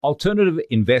Alternative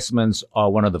investments are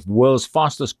one of the world's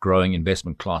fastest growing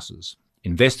investment classes.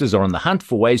 Investors are on the hunt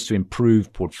for ways to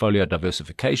improve portfolio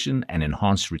diversification and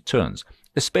enhance returns,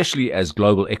 especially as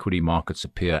global equity markets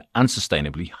appear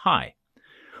unsustainably high.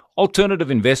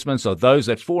 Alternative investments are those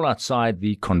that fall outside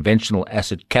the conventional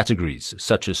asset categories,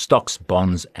 such as stocks,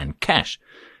 bonds, and cash.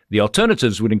 The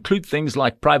alternatives would include things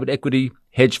like private equity,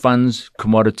 hedge funds,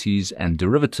 commodities, and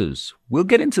derivatives. We'll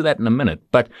get into that in a minute,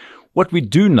 but what we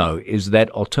do know is that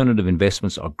alternative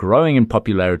investments are growing in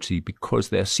popularity because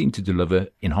they are seen to deliver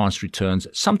enhanced returns,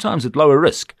 sometimes at lower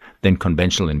risk than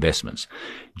conventional investments.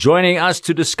 Joining us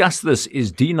to discuss this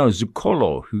is Dino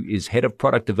Zukolo, who is Head of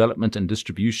Product Development and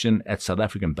Distribution at South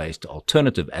African-based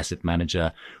alternative asset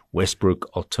manager, Westbrook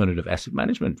Alternative Asset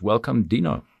Management. Welcome,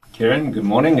 Dino. Kieran, good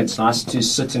morning. It's nice to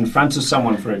sit in front of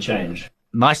someone for a change.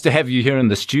 Nice to have you here in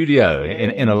the studio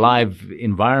in a live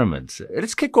environment.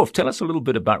 Let's kick off. Tell us a little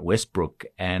bit about Westbrook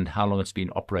and how long it's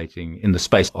been operating in the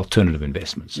space of alternative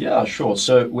investments. Yeah, sure.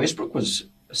 So Westbrook was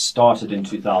started in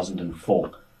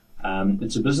 2004.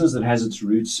 It's a business that has its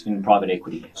roots in private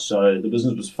equity. So the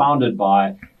business was founded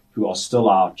by who are still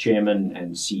our chairman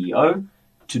and CEO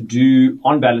to do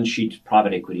on-balance sheet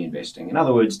private equity investing. In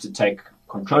other words, to take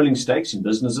controlling stakes in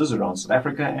businesses around South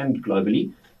Africa and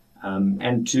globally,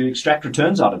 and to extract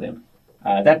returns out of them.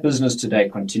 That business today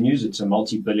continues. It's a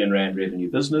multi-billion rand revenue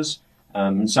business.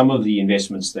 Some of the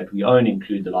investments that we own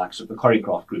include the likes of the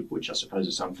Coricraft Group, which I suppose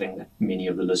is something that many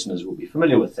of the listeners will be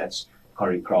familiar with. That's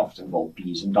Coricraft and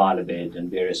Volpes and Dial-A-Bed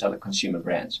and various other consumer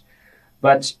brands.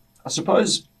 But I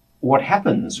suppose what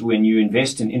happens when you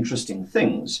invest in interesting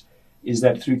things is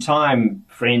that through time,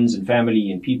 friends and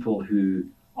family and people who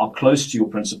are close to your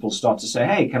principles start to say,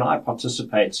 hey, can I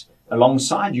participate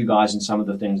alongside you guys in some of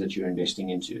the things that you're investing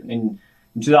into? In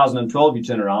 2012, you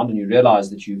turn around and you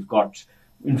realize that you've got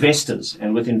investors,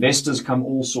 and with investors come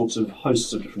all sorts of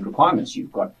hosts of different requirements.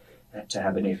 You've got to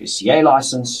have an FSCA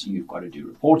license, you've got to do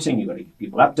reporting, you've got to give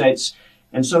people updates.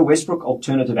 And so Westbrook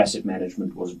Alternative Asset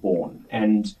Management was born.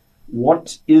 And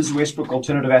what is Westbrook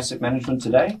Alternative Asset Management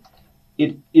today?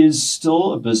 It is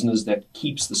still a business that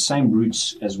keeps the same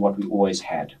roots as what we always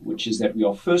had, which is that we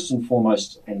are first and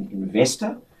foremost an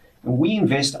investor. And we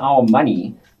invest our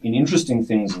money in interesting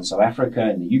things in South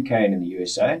Africa, in the UK, and in the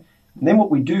USA. And then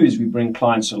what we do is we bring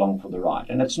clients along for the ride.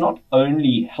 And it's not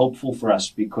only helpful for us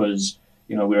because,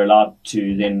 we're allowed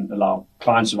to then allow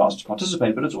clients of ours to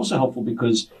participate, but it's also helpful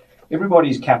because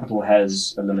everybody's capital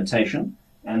has a limitation.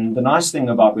 And the nice thing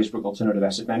about Westbrook Alternative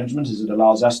Asset Management is it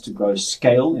allows us to grow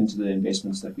scale into the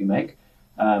investments that we make,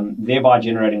 thereby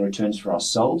generating returns for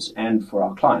ourselves and for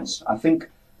our clients. I think,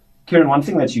 Kieran, one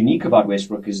thing that's unique about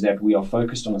Westbrook is that we are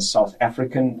focused on a South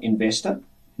African investor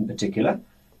in particular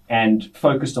and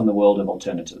focused on the world of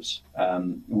alternatives,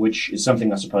 which is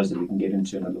something I suppose that we can get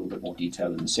into in a little bit more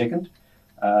detail in a second.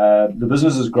 The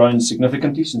business has grown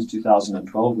significantly since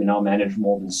 2012. We now manage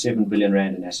more than 7 billion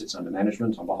rand in assets under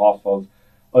management on behalf of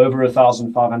over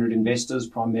 1,500 investors,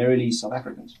 primarily South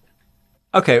Africans.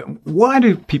 Okay, why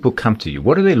do people come to you?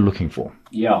 What are they looking for?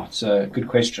 Yeah, it's a good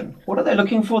question. What are they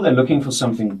looking for? They're looking for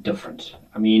something different.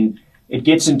 I mean, it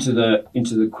gets into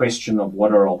the question of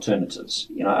what are alternatives.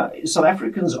 South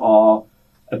Africans are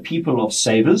a people of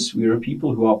savers. We're a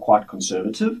people who are quite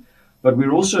conservative, but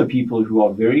we're also a people who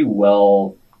are very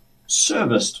well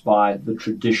serviced by the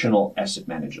traditional asset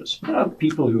managers.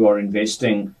 People who are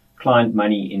investing client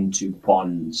money into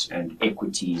bonds and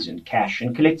equities and cash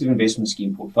and collective investment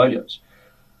scheme portfolios.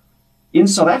 In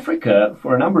South Africa,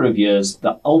 for a number of years,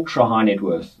 the ultra high net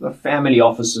worth, the family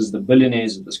offices, the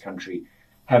billionaires of this country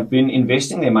have been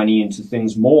investing their money into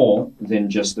things more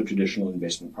than just the traditional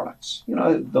investment products.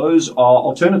 Those are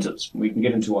alternatives. We can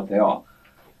get into what they are.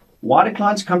 Why do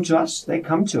clients come to us? They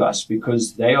come to us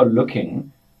because they are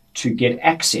looking to get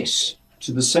access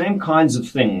to the same kinds of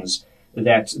things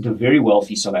that the very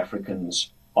wealthy South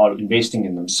Africans are investing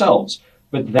in themselves,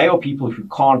 but they are people who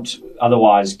can't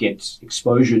otherwise get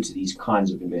exposure to these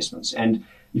kinds of investments. And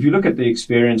if you look at the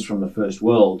experience from the first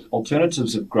world,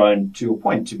 alternatives have grown to a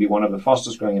point to be one of the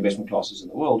fastest growing investment classes in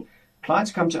the world.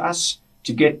 Clients come to us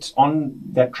to get on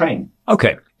that train.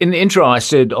 Okay. In the intro, I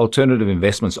said alternative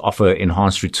investments offer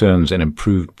enhanced returns and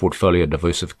improved portfolio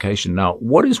diversification. Now,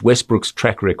 what is Westbrook's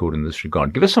track record in this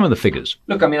regard? Give us some of the figures.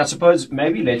 Look, I suppose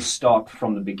maybe let's start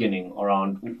from the beginning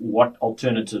around what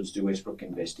alternatives do Westbrook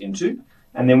invest into,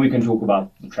 and then we can talk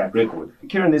about the track record.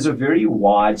 Kieran, there's a very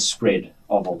wide spread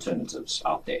of alternatives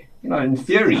out there. In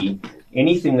theory,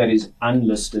 anything that is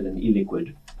unlisted and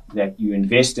illiquid that you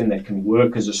invest in that can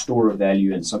work as a store of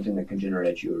value and something that can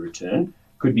generate you a return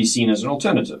could be seen as an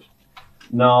alternative.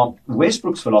 Now,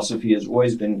 Westbrook's philosophy has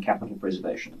always been capital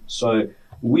preservation. So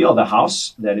We are the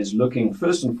house that is looking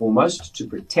first and foremost to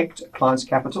protect a client's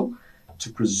capital,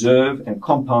 to preserve and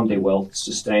compound their wealth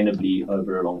sustainably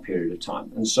over a long period of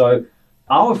time. And so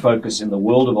our focus in the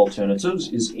world of alternatives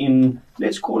is in,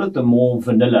 let's call it the more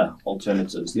vanilla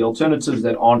alternatives, the alternatives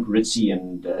that aren't ritzy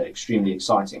and extremely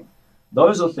exciting.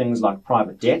 Those are things like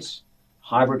private debt,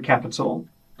 hybrid capital,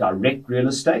 direct real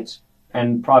estate,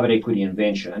 and private equity and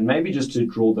venture. And maybe just to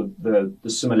draw the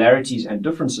similarities and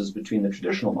differences between the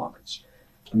traditional markets.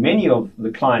 Many of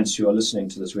the clients who are listening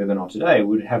to this webinar today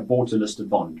would have bought a listed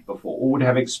bond before, or would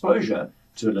have exposure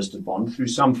to a listed bond through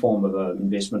some form of an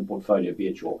investment portfolio, be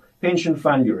it your pension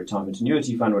fund, your retirement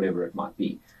annuity fund, whatever it might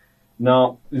be.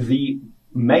 Now, the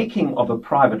making of a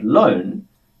private loan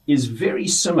is very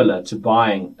similar to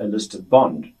buying a listed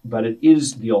bond, but it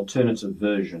is the alternative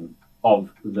version of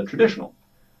the traditional.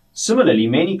 Similarly,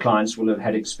 many clients will have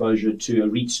had exposure to a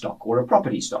REIT stock or a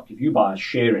property stock. If you buy a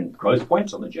share in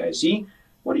Growthpoint on the JSE,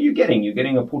 what are you getting? You're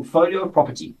getting a portfolio of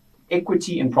property,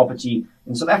 equity in property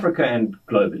in South Africa and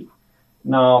globally.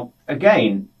 Now,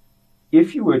 again,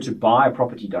 if you were to buy a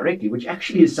property directly, which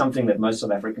actually is something that most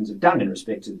South Africans have done in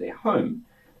respect of their home,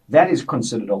 that is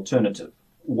considered alternative.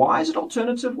 Why is it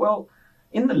alternative? Well,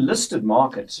 in the listed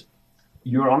market,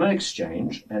 you're on an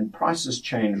exchange and prices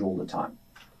change all the time.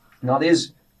 Now,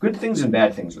 there's good things and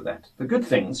bad things with that. The good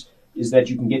things is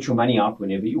that you can get your money out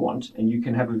whenever you want, and you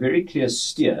can have a very clear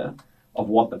steer of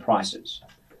what the price is.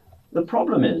 The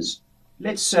problem is,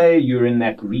 let's say you're in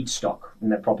that REIT stock, in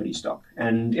that property stock,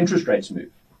 and interest rates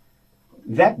move.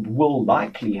 That will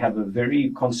likely have a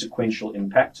very consequential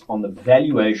impact on the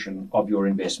valuation of your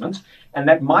investment, and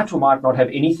that might or might not have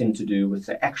anything to do with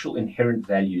the actual inherent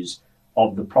values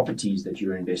of the properties that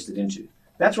you're invested into.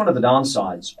 That's one of the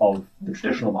downsides of the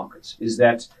traditional markets, is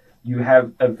that you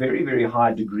have a very, very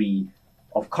high degree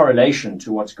of correlation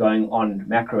to what's going on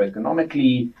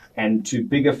macroeconomically and to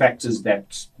bigger factors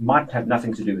that might have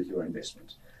nothing to do with your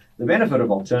investment. The benefit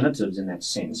of alternatives in that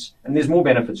sense, and there's more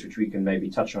benefits which we can maybe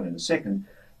touch on in a second,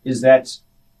 is that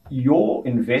your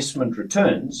investment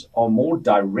returns are more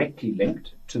directly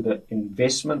linked to the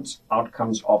investment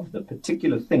outcomes of the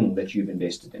particular thing that you've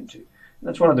invested into. And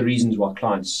that's one of the reasons why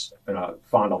clients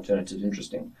find alternatives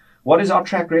interesting. What is our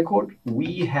track record?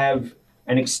 We have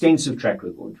an extensive track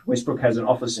record. Westbrook has an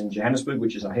office in Johannesburg,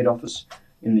 which is our head office.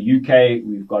 In the UK,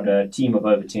 we've got a team of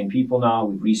over 10 people now.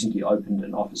 We've recently opened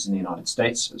an office in the United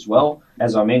States as well.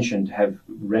 As I mentioned, have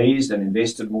raised and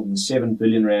invested more than 7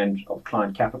 billion rand of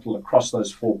client capital across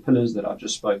those 4 pillars that I've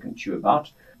just spoken to you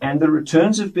about. And the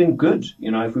returns have been good.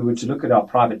 You know, if we were to look at our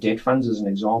private debt funds as an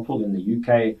example, in the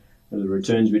UK, the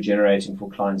returns we're generating for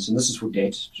clients, and this is for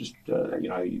debt, just,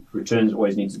 returns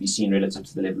always need to be seen relative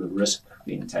to the level of risk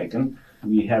being taken.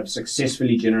 We have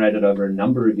successfully generated over a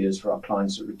number of years for our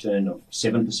clients a return of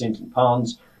 7% in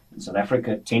pounds, in South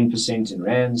Africa, 10% in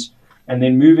rands. And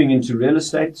then moving into real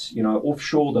estate,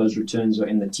 offshore, those returns are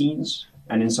in the teens.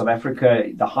 And in South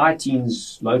Africa, the high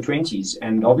teens, low 20s.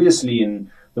 And obviously in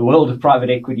the world of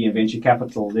private equity and venture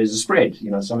capital, there's a spread.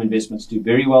 Some investments do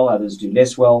very well, others do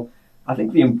less well. I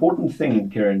think the important thing,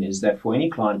 Kieran, is that for any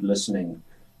client listening,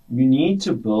 you need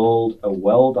to build a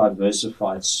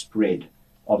well-diversified spread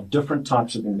of different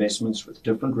types of investments with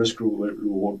different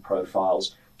risk-reward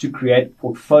profiles to create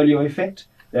portfolio effect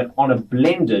that on a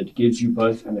blended gives you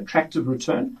both an attractive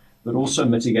return, but also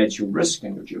mitigates your risk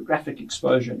and your geographic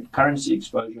exposure and your currency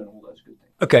exposure and all those good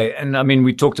things. Okay. And I mean,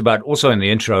 we talked about also in the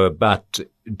intro about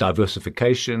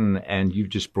diversification, and you've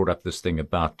just brought up this thing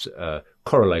about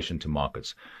correlation to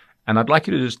markets. And I'd like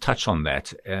you to just touch on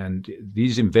that. And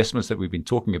these investments that we've been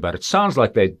talking about, it sounds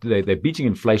like they're beating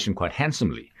inflation quite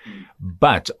handsomely.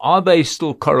 But are they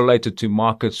still correlated to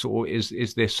markets, or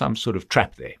is there some sort of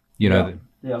trap there?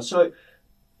 Yeah. So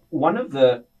one of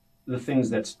the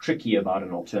things that's tricky about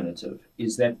an alternative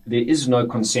is that there is no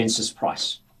consensus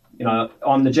price.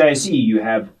 On the JSE, you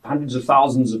have hundreds of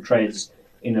thousands of trades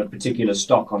in a particular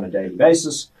stock on a daily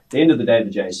basis. At the end of the day, the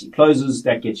JSE closes.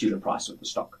 That gets you the price of the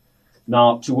stock.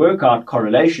 Now, to work out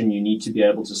correlation, you need to be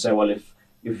able to say, well, if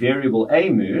variable A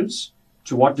moves,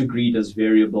 to what degree does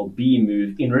variable B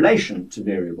move in relation to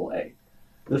variable A?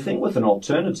 The thing with an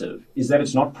alternative is that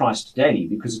it's not priced daily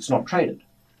because it's not traded.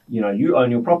 You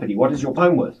own your property. What is your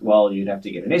home worth? Well, you'd have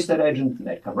to get an estate agent, and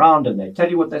they'd come around and they'd tell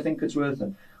you what they think it's worth.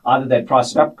 And either they'd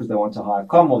price it up because they want a higher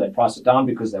com, or they'd price it down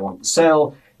because they want the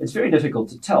sale. It's very difficult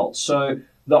to tell. So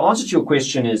the answer to your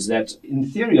question is that in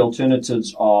theory,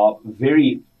 alternatives are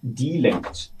very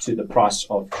delinked to the price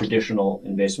of traditional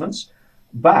investments.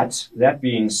 But that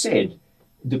being said,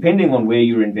 depending on where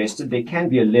you're invested, there can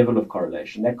be a level of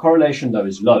correlation. That correlation, though,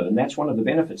 is low, and that's one of the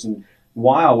benefits. And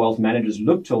why our wealth managers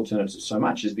look to alternatives so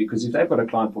much is because if they've got a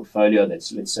client portfolio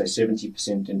that's, let's say,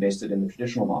 70% invested in the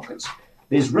traditional markets,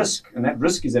 there's risk. And that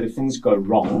risk is that if things go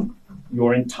wrong,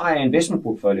 your entire investment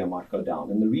portfolio might go down.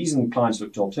 And the reason clients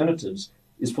look to alternatives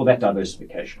is for that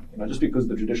diversification. Just because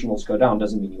the traditionals go down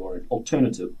doesn't mean your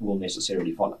alternative will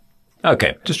necessarily follow.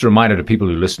 Okay, just a reminder to people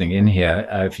who are listening in here,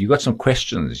 if you've got some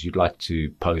questions you'd like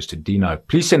to pose to Dino,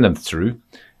 please send them through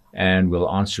and we'll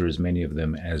answer as many of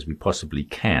them as we possibly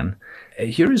can.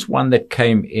 Here is one that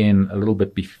came in a little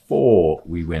bit before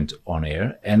we went on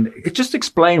air, and just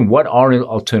explain what are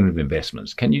alternative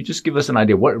investments. Can you just give us an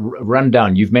idea? What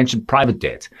rundown? You've mentioned private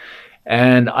debt,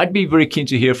 and I'd be very keen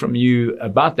to hear from you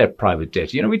about that private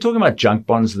debt. We're talking about junk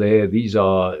bonds there. These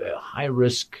are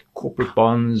high-risk corporate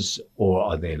bonds, or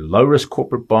are they low-risk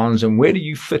corporate bonds, and where do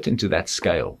you fit into that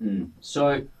scale?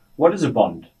 So what is a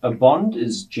bond? A bond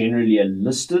is generally a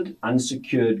listed,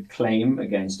 unsecured claim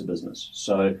against a business.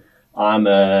 So I'm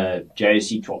a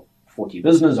JSE Top 40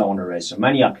 business. I want to raise some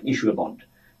money. I can issue a bond.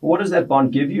 What does that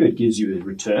bond give you? It gives you a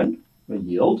return, a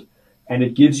yield, and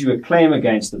it gives you a claim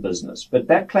against the business. But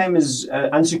that claim is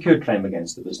an unsecured claim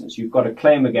against the business. You've got a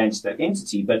claim against that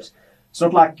entity, but it's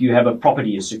not like you have a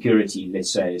property as security,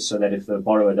 let's say, so that if the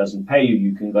borrower doesn't pay you,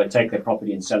 you can go take that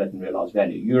property and sell it and realize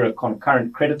value. You're a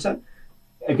concurrent creditor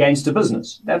against a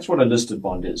business. That's what a listed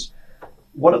bond is.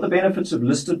 What are the benefits of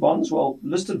listed bonds? Well,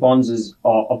 listed bonds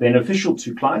are beneficial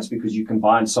to clients because you can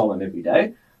buy and sell them every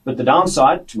day. But the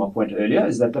downside, to my point earlier,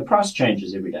 is that the price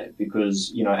changes every day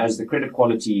because, as the credit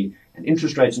quality and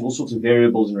interest rates and all sorts of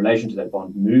variables in relation to that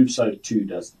bond move, so too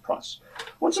does the price.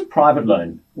 What's a private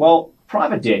loan? Well,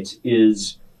 private debt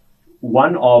is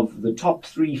one of the top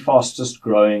 3 fastest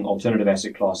growing alternative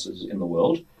asset classes in the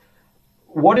world.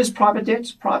 What is private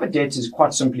debt? Private debt is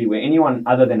quite simply where anyone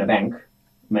other than a bank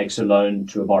makes a loan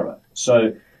to a borrower.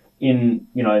 So in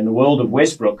the world of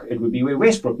Westbrook, it would be where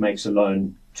Westbrook makes a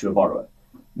loan to a borrower.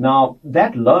 Now,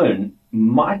 that loan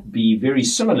might be very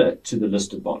similar to the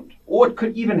listed bond, or it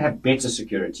could even have better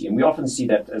security. And we often see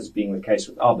that as being the case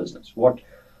with our business. What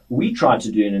we try to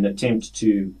do in an attempt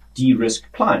to de-risk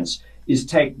clients is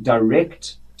take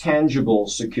direct, tangible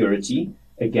security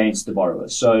against the borrower.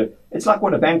 So it's like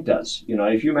what a bank does.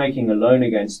 If you're making a loan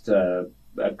against a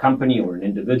company or an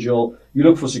individual, you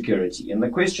look for security. And the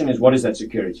question is, what is that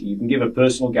security? You can give a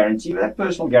personal guarantee, but that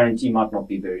personal guarantee might not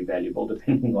be very valuable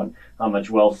depending on how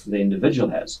much wealth the individual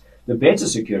has. The better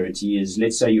security is,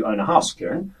 let's say you own a house,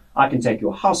 Kieran. I can take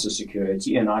your house as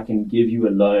security and I can give you a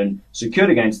loan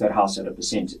secured against that house at a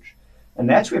percentage. And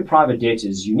that's where private debt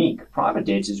is unique. Private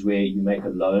debt is where you make a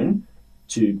loan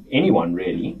to anyone,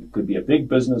 really. It could be a big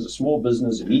business, a small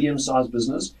business, a medium-sized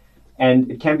business, and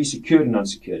it can be secured and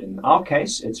unsecured. In our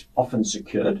case, it's often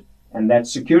secured, and that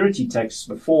security takes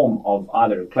the form of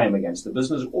either a claim against the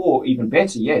business or, even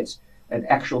better yet, an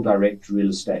actual direct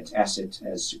real estate asset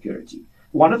as security.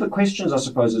 One of the questions, I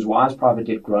suppose, is why has private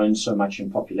debt grown so much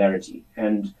in popularity?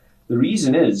 And the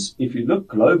reason is, if you look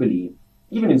globally,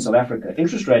 even in South Africa,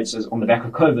 interest rates on the back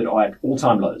of COVID are at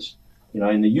all-time lows.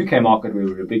 In the UK market, we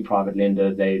were a big private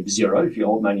lender. They're zero. If you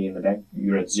hold money in the bank,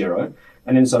 you're at zero.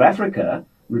 And in South Africa,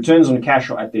 returns on cash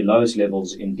are at their lowest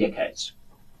levels in decades.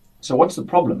 So what's the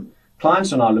problem?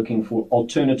 Clients are now looking for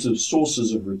alternative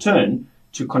sources of return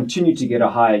to continue to get a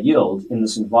higher yield in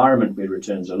this environment where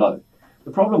returns are low.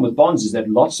 The problem with bonds is that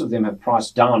lots of them have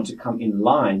priced down to come in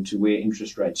line to where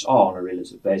interest rates are on a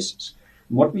relative basis.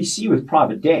 And what we see with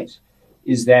private debt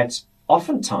is that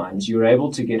oftentimes you're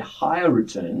able to get higher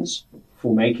returns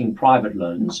for making private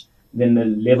loans than the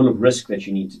level of risk that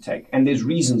you need to take. And there's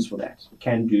reasons for that. It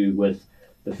can do with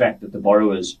the fact that the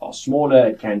borrowers are smaller.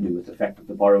 It can do with the fact that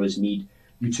the borrowers need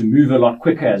you to move a lot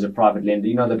quicker as a private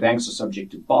lender. The banks are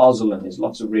subject to Basel, and there's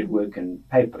lots of red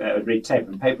tape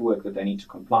and paperwork that they need to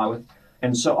comply with.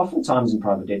 And so oftentimes in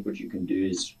private debt, what you can do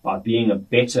is, by being a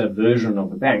better version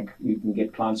of a bank, you can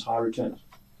get clients higher returns.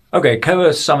 Okay,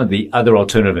 cover some of the other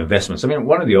alternative investments.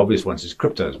 One of the obvious ones is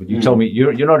cryptos, but you told me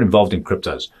you're not involved in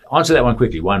cryptos. Answer that one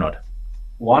quickly. Why not?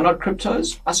 Why not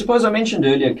cryptos? I suppose I mentioned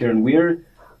earlier, Kieran,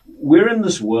 we're in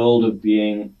this world of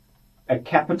being a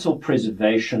capital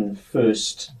preservation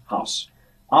first house.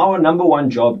 Our number one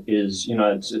job is,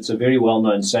 it's a very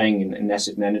well-known saying in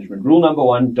asset management. Rule number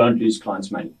 1, don't lose clients'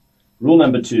 money. Rule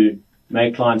number 2,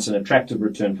 make clients an attractive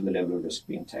return for the level of risk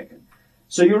being taken.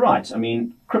 So you're right.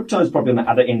 Crypto is probably on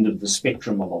the other end of the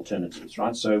spectrum of alternatives,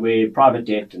 right? So where private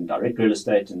debt and direct real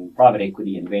estate and private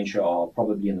equity and venture are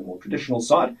probably in the more traditional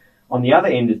side. On the other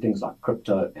end are things like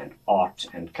crypto and art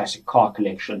and classic car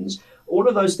collections. All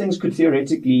of those things could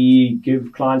theoretically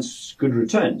give clients good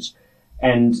returns.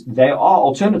 And they are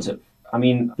alternative. I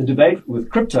mean, the debate with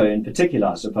crypto in particular,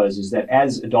 I suppose, is that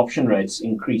as adoption rates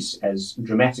increase as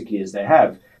dramatically as they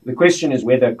have, the question is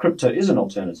whether crypto is an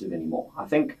alternative anymore. I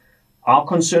think our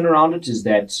concern around it is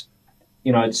that,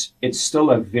 it's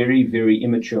still a very, very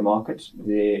immature market.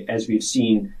 There, as we've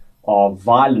seen, are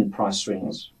violent price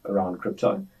swings around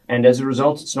crypto. And as a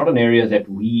result, it's not an area that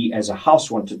we as a house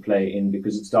want to play in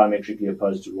because it's diametrically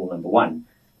opposed to rule number one.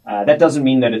 That doesn't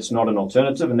mean that it's not an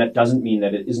alternative, and that doesn't mean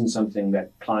that it isn't something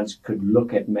that clients could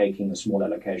look at making a small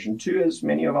allocation to, as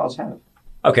many of ours have.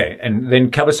 Okay, and then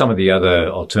cover some of the other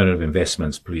alternative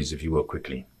investments, please, if you will,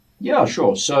 quickly. Yeah,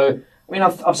 sure. So, I mean,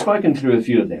 I've spoken through a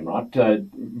few of them, right?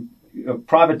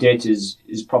 Private debt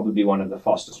is probably one of the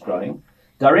fastest growing.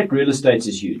 Direct real estate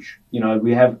is huge.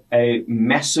 We have a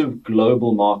massive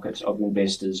global market of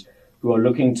investors who are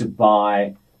looking to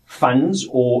buy funds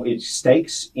or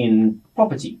stakes in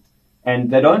property.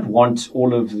 And they don't want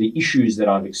all of the issues that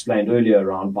I've explained earlier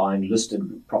around buying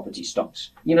listed property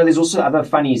stocks. There's also other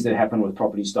funnies that happen with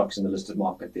property stocks in the listed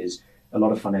market. There's a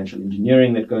lot of financial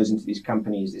engineering that goes into these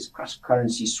companies. There's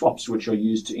cross-currency swaps, which are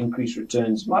used to increase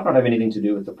returns. Might not have anything to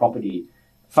do with the property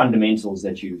fundamentals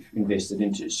that you've invested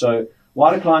into. So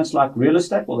why do clients like real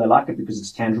estate? Well, they like it because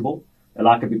it's tangible. They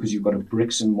like it because you've got a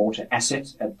bricks and mortar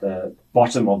asset at the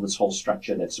bottom of this whole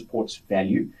structure that supports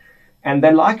value. And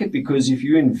they like it because if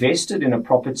you invested in a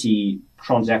property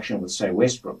transaction with, say,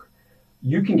 Westbrook,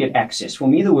 you can get access. For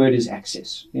me, the word is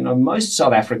access. Most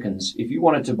South Africans, if you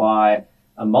wanted to buy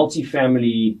a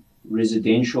multifamily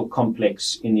residential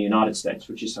complex in the United States,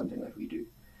 which is something that we do,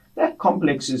 that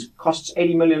complex costs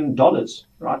 $80 million.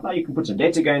 Right now, you can put some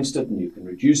debt against it and you can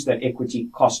reduce that equity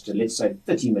cost to, let's say,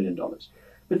 $30 million.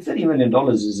 But $30 million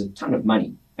is a ton of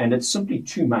money, and it's simply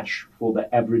too much for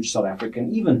the average South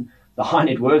African, even the high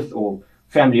net worth or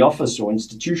family office or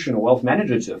institution or wealth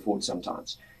manager to afford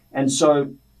sometimes. And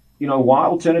so, why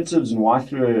alternatives and why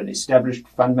through an established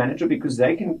fund manager? Because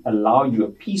they can allow you a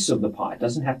piece of the pie. It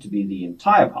doesn't have to be the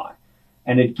entire pie.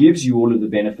 And it gives you all of the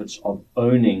benefits of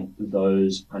owning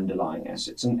those underlying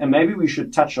assets. And maybe we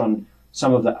should touch on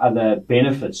some of the other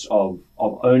benefits of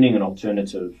owning an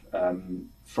alternative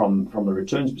from a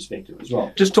returns perspective as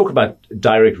well. Just talk about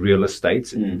direct real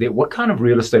estate. What kind of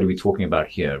real estate are we talking about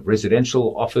here?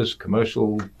 Residential, office,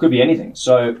 commercial? Could be anything.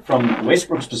 So from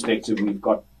Westbrook's perspective, we've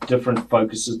got different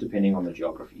focuses depending on the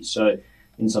geography. So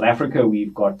in South Africa,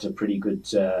 we've got a pretty good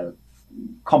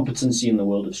competency in the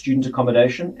world of student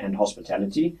accommodation and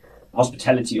hospitality.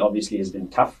 Hospitality obviously has been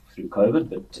tough through COVID,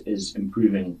 but is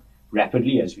improving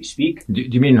rapidly as we speak. Do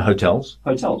you mean hotels?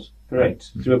 Hotels,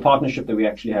 correct. Through a partnership that we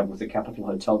actually have with the Capital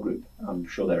Hotel Group. I'm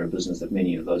sure they're a business that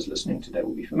many of those listening today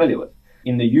will be familiar with.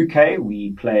 In the UK,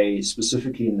 we play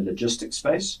specifically in the logistics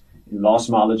space, in last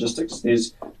mile logistics.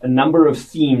 There's a number of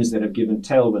themes that have given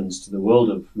tailwinds to the world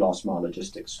of last mile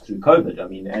logistics through COVID. I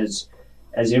mean, as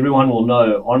everyone will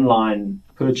know, online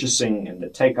purchasing and the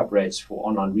take-up rates for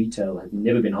online retail have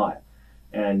never been higher.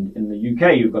 And in the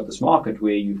UK, you've got this market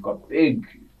where you've got big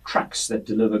trucks that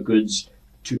deliver goods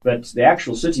but the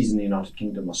actual cities in the United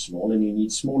Kingdom are small, and you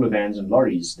need smaller vans and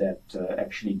lorries that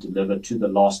actually deliver to the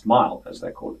last mile, as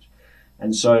they call it.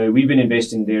 And so we've been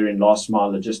investing there in last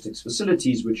mile logistics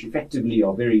facilities, which effectively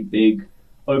are very big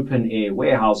open air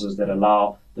warehouses that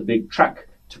allow the big truck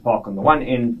to park on the one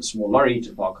end, the small lorry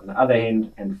to park on the other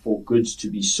end, and for goods to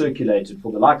be circulated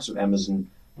for the likes of Amazon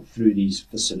through these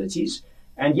facilities.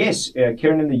 And yes,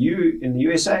 Kieran, in the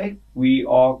USA, we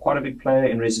are quite a big player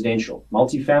in residential.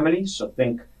 Multifamily, so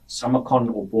think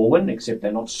Summercon or Borwin, except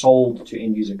they're not sold to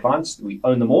end-user clients. We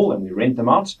own them all and we rent them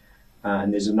out.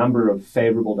 And there's a number of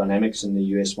favorable dynamics in the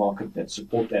US market that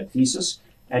support that thesis.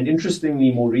 And interestingly,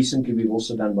 more recently, we've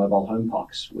also done mobile home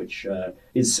parks, which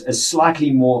is a slightly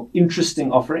more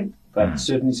interesting offering, but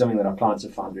certainly something that our clients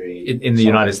have found very... In the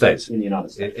United States? In the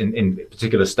United States. In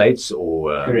particular states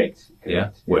or... Correct. Yeah?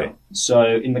 Where? So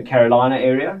in the Carolina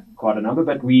area, quite a number,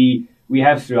 but we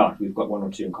have throughout. We've got one or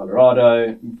two in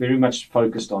Colorado, very much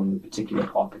focused on the particular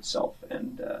park itself.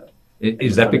 And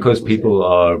is that because people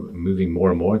are moving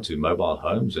more and more into mobile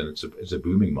homes and it's a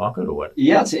booming market or what?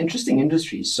 Yeah, it's an interesting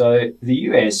industry. So the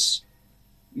US,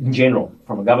 in general,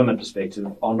 from a government perspective,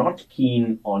 are not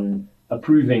keen on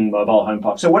approving mobile home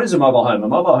parks. So what is a mobile home? A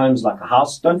mobile home is like a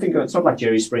house. Don't think of it's not like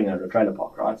Jerry Springer or a trailer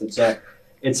park, right?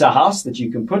 It's a house that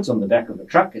you can put on the back of a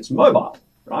truck. It's mobile,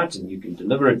 right? And you can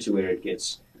deliver it to where it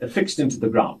gets affixed into the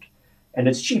ground. And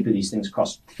it's cheaper. These things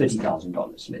cost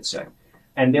 $30,000, let's say.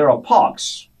 And there are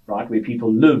parks, right, where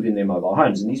people live in their mobile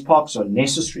homes. And these parks are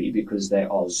necessary because they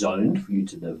are zoned for you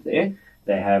to live there.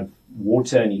 They have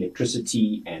water and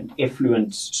electricity and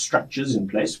effluent structures in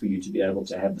place for you to be able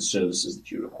to have the services that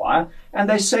you require. And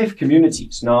they're safe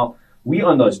communities. Now, we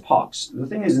own those parks. The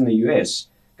thing is, in the US,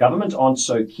 government aren't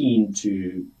so keen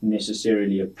to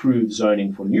necessarily approve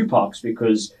zoning for new parks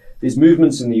because there's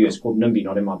movements in the US called NIMBY,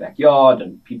 not in my backyard,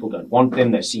 and people don't want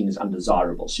them. They're seen as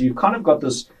undesirable. So you've kind of got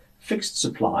this fixed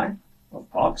supply of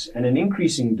parks and an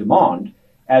increasing demand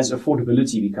as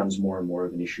affordability becomes more and more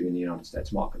of an issue in the United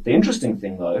States market. The interesting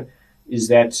thing, though, is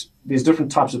that there's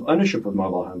different types of ownership of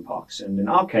mobile home parks. And in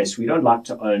our case, we don't like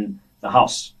to own the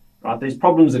house, right? There's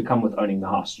problems that come with owning the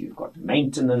house. You've got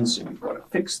maintenance, and you've got to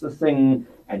fix the thing,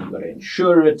 and you've got to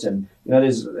insure it. And,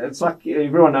 it's like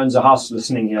everyone owns a house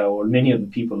listening here, or many of the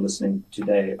people listening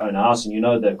today own a house, and you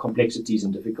know the complexities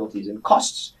and difficulties and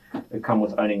costs that come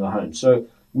with owning a home. So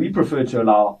we prefer to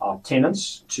allow our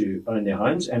tenants to own their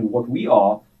homes, and what we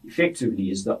are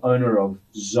effectively is the owner of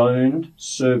zoned,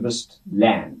 serviced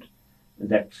land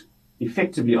that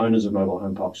effectively owners of mobile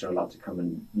home parks are allowed to come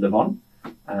and live on.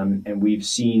 And we've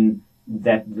seen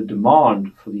that the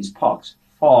demand for these parks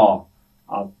far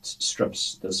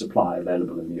outstrips the supply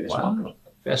available in the US market.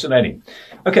 Fascinating.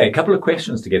 Okay, a couple of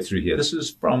questions to get through here. This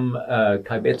is from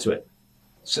Kaibetswe.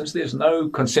 Since there's no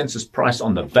consensus price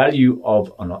on the value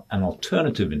of an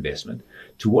alternative investment,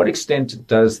 to what extent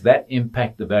does that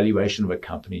impact the valuation of a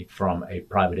company from a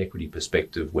private equity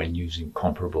perspective when using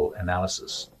comparable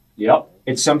analysis? Yeah,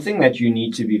 it's something that you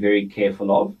need to be very careful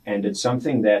of, and it's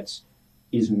something that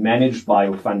is managed by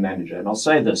your fund manager. And I'll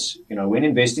say this, when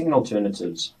investing in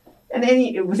alternatives, and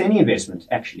with any investment,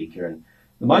 actually, Kieran,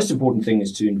 the most important thing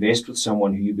is to invest with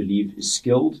someone who you believe is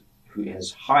skilled, who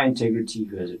has high integrity,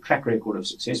 who has a track record of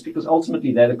success, because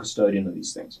ultimately they're the custodian of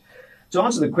these things. To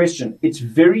answer the question, it's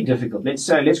very difficult.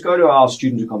 Let's go to our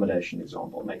student accommodation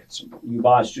example, make it simple. You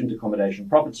buy a student accommodation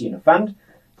property in a fund.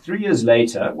 3 years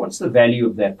later, what's the value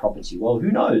of that property? Well,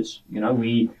 who knows?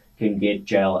 We can get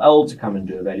JLL to come and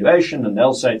do a valuation, and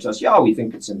they'll say to us, yeah, we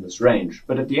think it's in this range.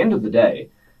 But at the end of the day,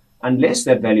 unless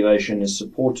that valuation is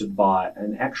supported by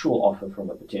an actual offer from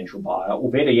a potential buyer,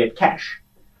 or better yet, cash,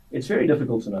 it's very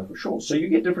difficult to know for sure. So you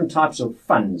get different types of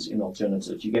funds in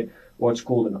alternatives. You get what's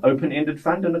called an open-ended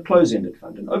fund and a closed-ended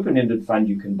fund. An open-ended fund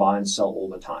you can buy and sell all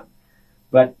the time.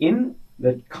 But in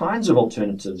the kinds of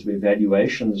alternatives where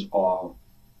valuations are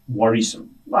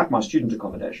worrisome, like my student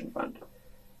accommodation fund,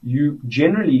 you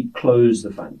generally close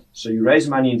the fund. So you raise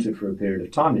money into it for a period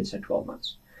of time, let's say 12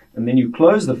 months. And then you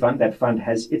close the fund. That fund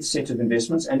has its set of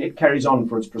investments and it carries on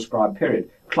for its prescribed period.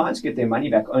 Clients get their money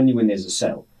back only when there's a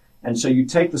sale. And so you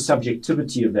take the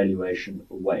subjectivity of valuation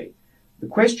away. The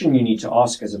question you need to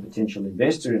ask as a potential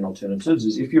investor in alternatives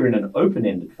is, if you're in an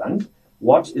open-ended fund,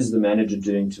 what is the manager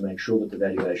doing to make sure that the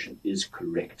valuation is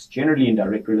correct? Generally, in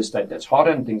direct real estate, that's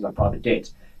harder. In things like private debt,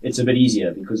 it's a bit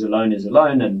easier because a loan is a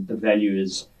loan and the value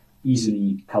is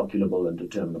easily calculable and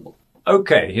determinable.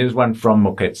 Okay, here's one from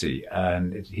Moketsi,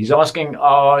 and he's asking,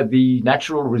 are the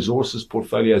natural resources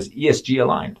portfolios ESG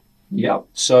aligned? Yeah,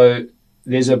 so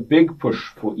there's a big push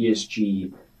for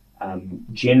ESG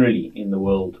generally in the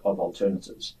world of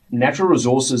alternatives. Natural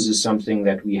resources is something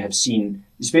that we have seen,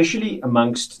 especially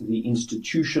amongst the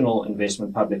institutional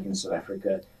investment public in South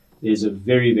Africa, there's a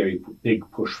very, very big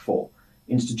push for.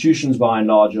 Institutions, by and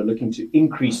large, are looking to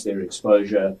increase their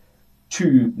exposure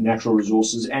to natural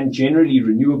resources and generally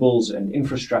renewables and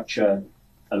infrastructure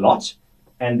a lot.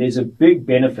 And there's a big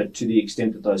benefit to the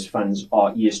extent that those funds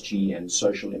are ESG and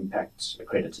social impact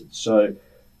accredited. So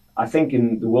I think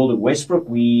in the world of Westbrook,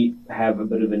 we have a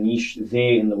bit of a niche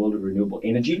there in the world of renewable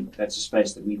energy. That's a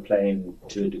space that we play in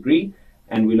to a degree.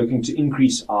 And we're looking to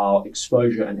increase our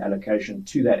exposure and allocation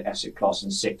to that asset class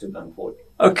and sector going forward.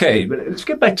 Okay, but let's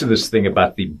get back to this thing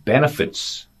about the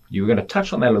benefits. You were going to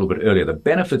touch on that a little bit earlier, the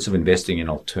benefits of investing in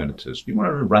alternatives. Do you want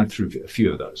to run through a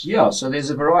few of those? Yeah, so there's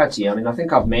a variety. I mean, I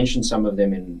think I've mentioned some of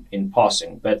them in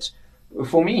passing. But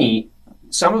for me,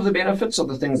 some of the benefits are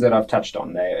the things that I've touched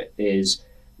on. There's,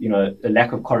 a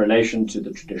lack of correlation to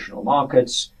the traditional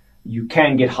markets. You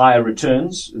can get higher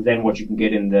returns than what you can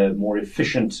get in the more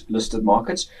efficient listed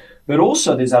markets. But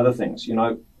also there's other things.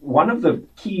 One of the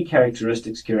key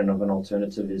characteristics, Kieran, of an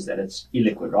alternative is that it's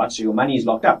illiquid, right? So your money is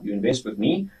locked up. You invest with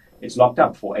me, it's locked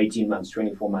up for 18 months,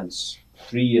 24 months,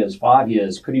 3 years, 5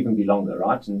 years, could even be longer,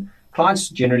 right? And clients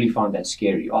generally find that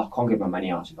scary. Oh, I can't get my money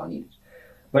out if I need it.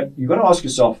 But you've got to ask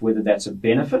yourself whether that's a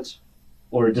benefit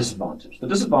or a disadvantage. The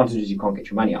disadvantage is you can't get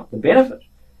your money out. The benefit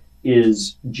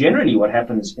is generally what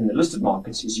happens in the listed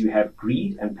markets is you have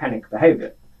greed and panic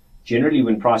behavior. Generally,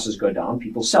 when prices go down,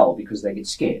 people sell because they get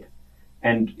scared.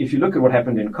 And if you look at what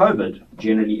happened in COVID,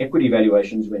 generally equity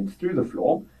valuations went through the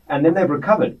floor and then they've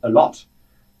recovered a lot.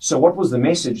 So what was the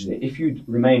message there? If you'd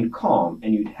remained calm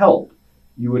and you'd held,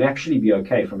 you would actually be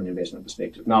okay from an investment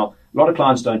perspective. Now, a lot of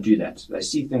clients don't do that. They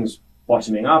see things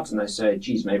bottoming out and they say,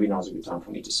 geez, maybe now's a good time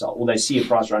for me to sell. Or they see a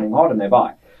price running hard and they buy.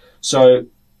 So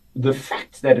the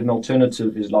fact that an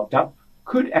alternative is locked up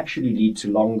could actually lead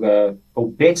to longer or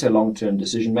better long-term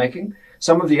decision making.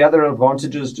 Some of the other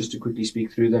advantages, just to quickly speak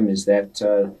through them, is that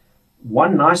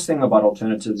one nice thing about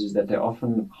alternatives is that they're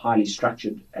often highly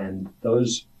structured, and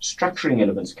those structuring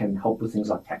elements can help with things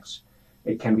like tax.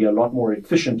 It can be a lot more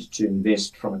efficient to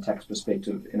invest from a tax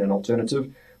perspective in an alternative,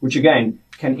 which again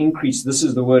can increase, this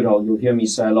is the word you'll hear me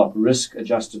say a lot,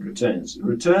 risk-adjusted returns.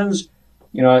 Returns,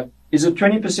 is a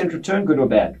 20% return good or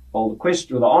bad? Well,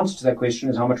 the answer to that question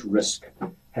is how much risk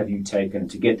have you taken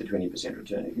to get the 20%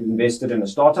 return? If you've invested in a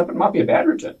startup, it might be a bad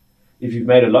return. If you've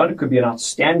made a loan, it could be an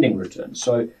outstanding return.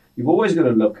 So you've always got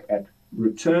to look at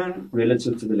return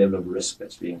relative to the level of risk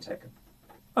that's being taken.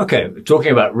 Okay,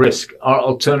 talking about risk, are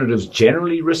alternatives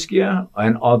generally riskier?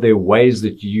 And are there ways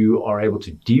that you are able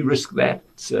to de-risk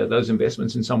those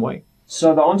investments in some way?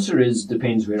 So the answer is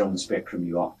depends where on the spectrum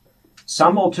you are.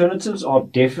 Some alternatives are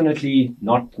definitely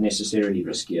not necessarily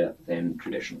riskier than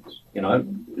traditionals.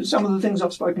 Some of the things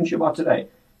I've spoken to you about today.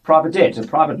 Private debt, a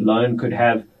private loan could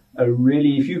have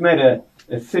if you've made a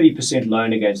 30%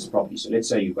 loan against the property. So let's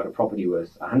say you've got a property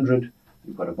worth 100,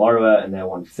 you've got a borrower and they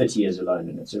want 30 as a loan,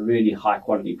 and it's a really high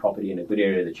quality property in a good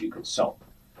area that you could sell.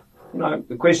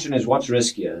 The question is, what's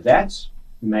riskier? That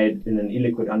made in an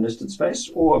illiquid unlisted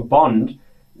space, or a bond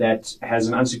that has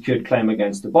an unsecured claim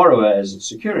against the borrower as a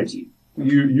security?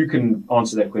 You can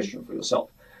answer that question for yourself.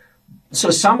 So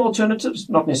some alternatives,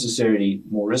 not necessarily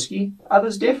more risky,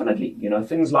 others definitely.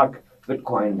 Things like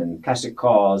Bitcoin and classic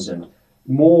cars and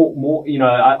more.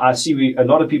 I see a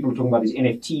lot of people are talking about these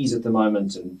NFTs at the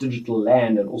moment and digital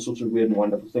land and all sorts of weird and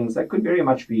wonderful things. That could very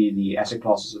much be the asset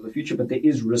classes of the future, but there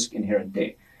is risk inherent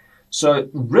there. So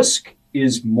risk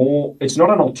is more, it's not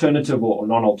an alternative or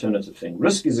non-alternative thing.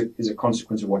 Risk is a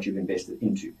consequence of what you've invested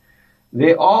into.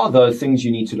 There are, though, things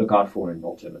you need to look out for in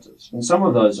alternatives. And some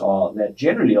of those are that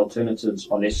generally alternatives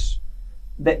are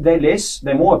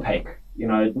they're more opaque.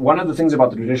 One of the things about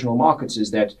the traditional markets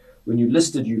is that when you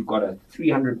listed, you've got a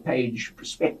 300-page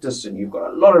prospectus and you've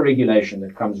got a lot of regulation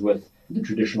that comes with the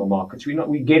traditional markets.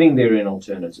 We're getting there in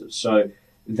alternatives. So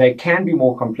they can be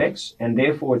more complex, and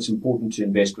therefore it's important to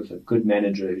invest with a good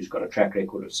manager who's got a track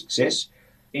record of success.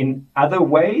 In other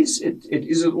ways, it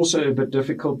is also a bit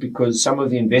difficult because some of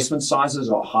the investment sizes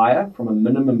are higher from a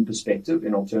minimum perspective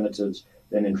in alternatives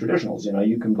than in traditionals.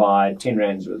 You can buy 10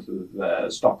 rands worth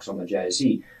of stocks on the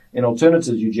JSE. In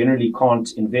alternatives, you generally can't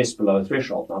invest below a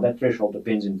threshold. Now, that threshold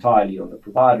depends entirely on the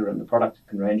provider and the product. It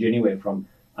can range anywhere from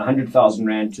 100,000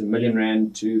 Rand to 1 million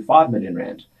Rand to 5 million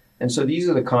Rand. And so these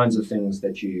are the kinds of things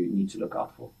that you need to look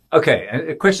out for. Okay,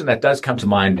 a question that does come to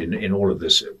mind in all of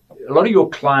this. A lot of your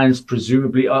clients,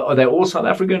 presumably, are they all South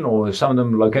African or some of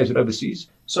them located overseas?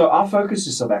 So our focus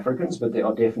is South Africans, but there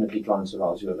are definitely clients of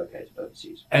ours who are located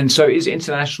overseas. And so is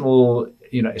international,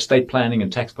 estate planning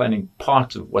and tax planning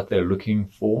part of what they're looking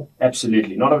for?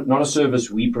 Absolutely. Not a service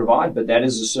we provide, but that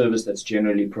is a service that's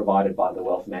generally provided by the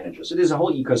wealth manager. So there's a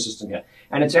whole ecosystem here.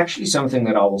 And it's actually something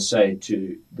that I will say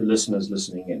to the listeners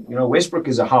listening in. Westbrook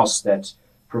is a house that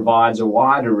provides a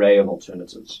wide array of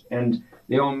alternatives. And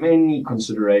there are many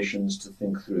considerations to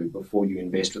think through before you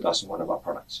invest with us in one of our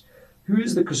products. Who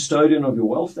is the custodian of your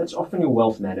wealth? That's often your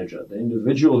wealth manager, the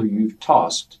individual who you've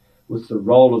tasked with the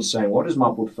role of saying, what is my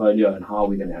portfolio and how are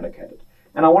we going to allocate it?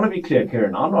 And I want to be clear,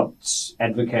 Kieran, I'm not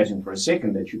advocating for a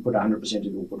second that you put 100%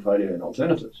 of your portfolio in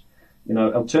alternatives.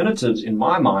 Alternatives, in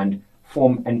my mind,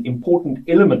 form an important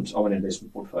element of an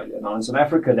investment portfolio. Now, in South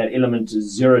Africa, that element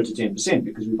is 0 to 10%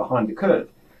 because we're behind the curve.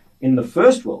 In the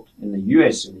first world, in the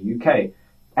US, in the UK,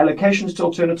 allocations to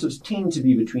alternatives tend to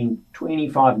be between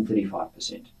 25 and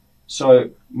 35%.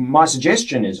 So my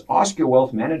suggestion is ask your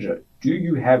wealth manager, do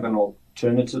you have an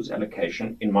alternatives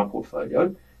allocation in my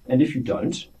portfolio? And if you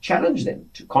don't, challenge them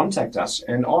to contact us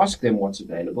and ask them what's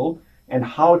available and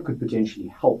how it could potentially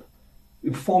help,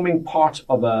 forming part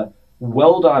of a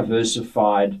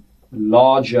well-diversified,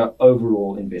 larger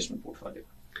overall investment portfolio.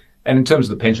 And in terms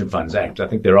of the Pension Funds Act, I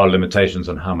think there are limitations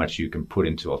on how much you can put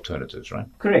into alternatives, right?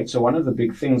 Correct. So one of the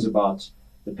big things about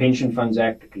the Pension Funds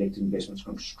Act, the Collective Investments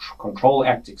Control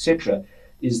Act, etc.,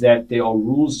 is that there are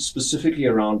rules specifically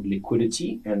around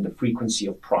liquidity and the frequency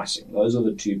of pricing. Those are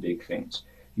the two big things.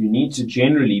 You need to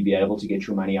generally be able to get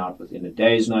your money out within a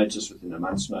day's notice, within a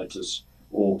month's notice,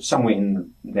 or somewhere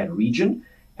in that region.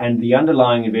 And the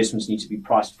underlying investments need to be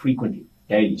priced frequently,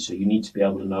 daily. So you need to be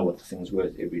able to know what the thing's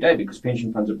worth every day because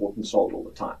pension funds are bought and sold all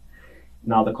the time.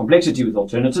 Now, the complexity with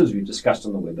alternatives we've discussed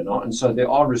on the webinar, and so there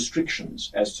are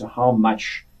restrictions as to how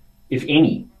much, if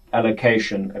any,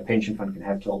 allocation a pension fund can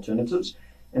have to alternatives.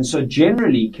 And so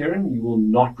generally, Kieran, you will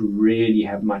not really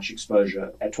have much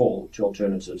exposure at all to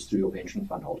alternatives through your pension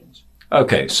fund holdings.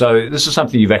 Okay, so this is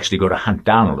something you've actually got to hunt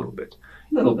down a little bit.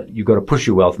 A little bit. You've got to push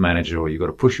your wealth manager, or you've got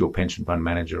to push your pension fund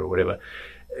manager, or whatever.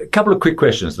 A couple of quick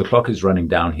questions. The clock is running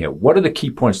down here. What are the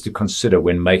key points to consider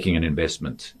when making an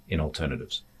investment in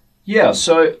alternatives? Yeah,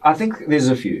 so I think there's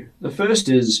a few. The first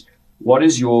is, what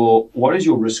is your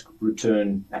risk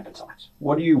return appetite?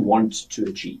 What do you want to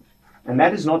achieve? And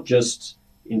that is not just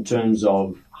in terms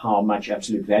of how much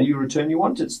absolute value return you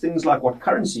want. It's things like, what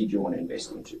currency do you want to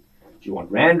invest into? Do you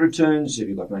want rand returns? Have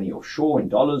you got money offshore in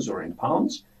dollars or in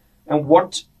pounds? And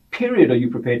what period are you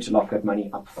prepared to lock that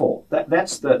money up for?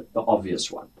 That's the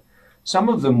obvious one. Some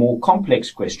of the more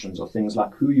complex questions are things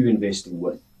like, who are you investing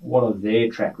with? What are their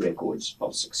track records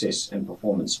of success and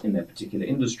performance in that particular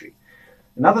industry?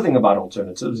 Another thing about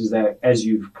alternatives is that, as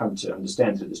you've come to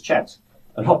understand through this chat,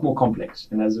 a lot more complex.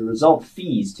 And as a result,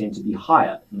 fees tend to be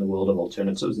higher in the world of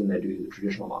alternatives than they do in the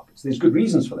traditional markets. There's good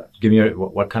reasons for that. Give me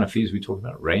what kind of fees are we talking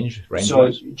about? Range So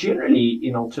wise? generally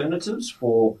in alternatives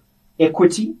for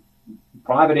equity,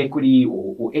 private equity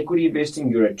or equity investing,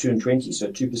 you're at 2 and 20,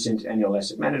 so 2% annual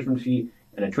asset management fee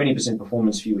and a 20%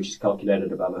 performance fee, which is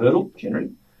calculated above a hurdle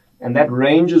generally. And that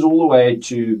ranges all the way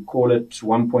to, call it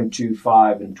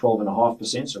 1.25 and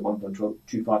 12.5%, so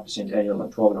 1.25% annual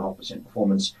and 12.5%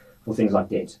 performance for things like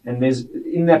debt. And there's,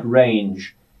 in that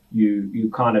range,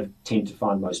 you kind of tend to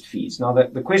find most fees. Now,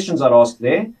 the questions I'd ask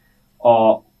there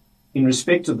are, in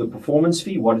respect of the performance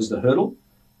fee, what is the hurdle?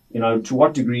 To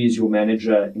what degree is your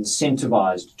manager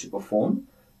incentivized to perform?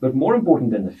 But more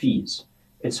important than the fees,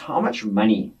 it's how much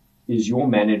money is your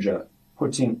manager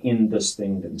putting in this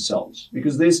thing themselves?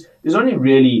 Because there's only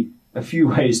really a few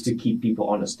ways to keep people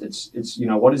honest. It's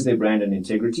what is their brand and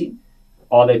integrity?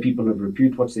 Are they people of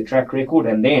repute? What's their track record?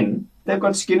 And then they've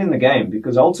got skin in the game,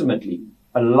 because ultimately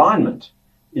alignment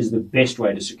is the best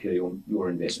way to secure your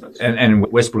investments. And in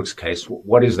Westbrook's case,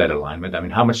 what is that alignment? I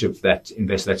mean, how much of that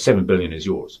that 7 billion is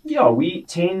yours? Yeah, we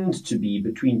tend to be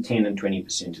between 10 and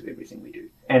 20% of everything we do.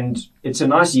 And it's a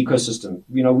nice ecosystem.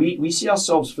 We see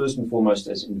ourselves first and foremost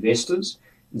as investors,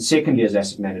 and secondly as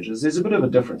asset managers. There's a bit of a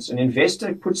difference. An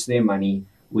investor puts their money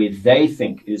where they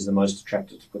think is the most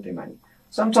attractive to put their money.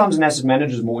 Sometimes an asset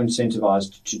manager is more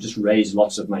incentivized to just raise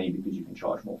lots of money because you can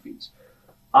charge more fees.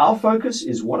 Our focus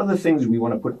is, what are the things we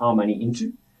want to put our money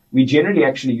into? We generally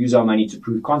actually use our money to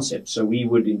prove concepts. So we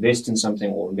would invest in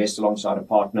something or invest alongside a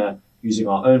partner using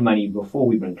our own money before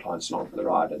we bring clients along for the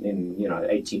ride. And then,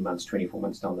 18 months, 24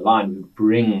 months down the line, we would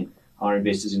bring our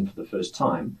investors in for the first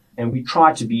time. And we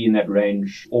try to be in that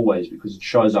range always, because it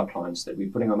shows our clients that we're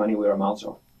putting our money where our mouths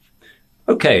are.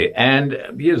 Okay, and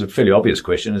here's a fairly obvious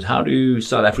question, is how do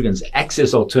South Africans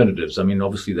access alternatives? I mean,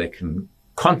 obviously they can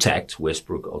contact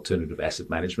Westbrook Alternative Asset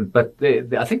Management, but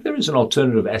I think there is an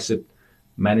Alternative Asset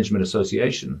Management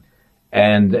Association,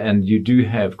 and you do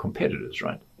have competitors,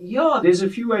 right? Yeah, there's a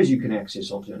few ways you can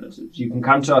access alternatives. You can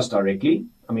come to us directly.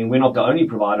 I mean, we're not the only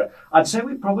provider. I'd say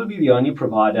we're probably the only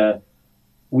provider.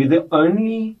 We're the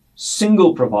only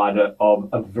single provider of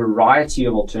a variety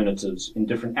of alternatives in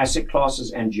different asset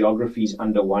classes and geographies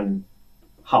under one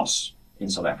house in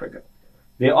South Africa.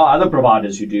 There are other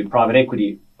providers who do private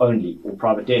equity only, or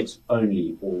private debt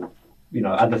only, or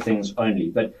other things only.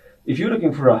 But if you're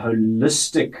looking for a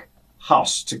holistic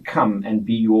house to come and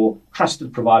be your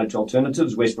trusted provider to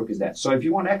alternatives, Westbrook is that. So if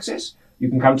you want access, you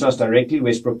can come to us directly,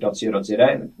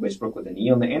 westbrook.co.za, Westbrook with an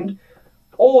E on the end.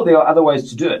 Or there are other ways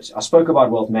to do it. I spoke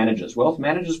about wealth managers. Wealth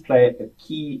managers play a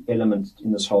key element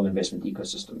in this whole investment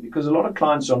ecosystem, because a lot of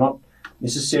clients are not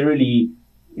necessarily,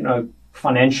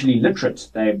 financially literate.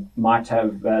 They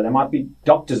might be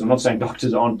doctors. I'm not saying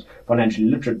doctors aren't financially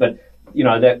literate, but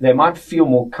they might feel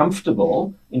more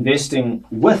comfortable investing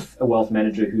with a wealth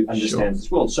manager who understands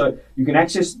this world. So you can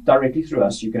access directly through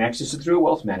us. You can access it through a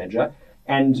wealth manager.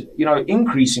 And,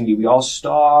 increasingly, we are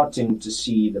starting to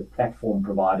see the platform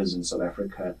providers in South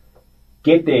Africa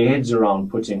get their heads around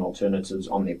putting alternatives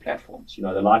on their platforms.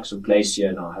 The likes of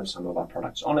Glacier now have some of our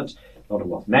products on it. A lot of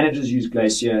wealth managers use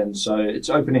Glacier, and so it's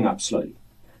opening up slowly.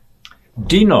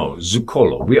 Dino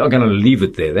Zukolo, we are going to leave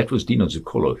it there. That was Dino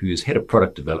Zukolo, who is Head of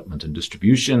Product Development and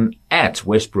Distribution at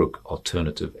Westbrook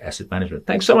Alternative Asset Management.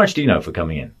 Thanks so much, Dino, for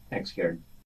coming in. Thanks, Kieran.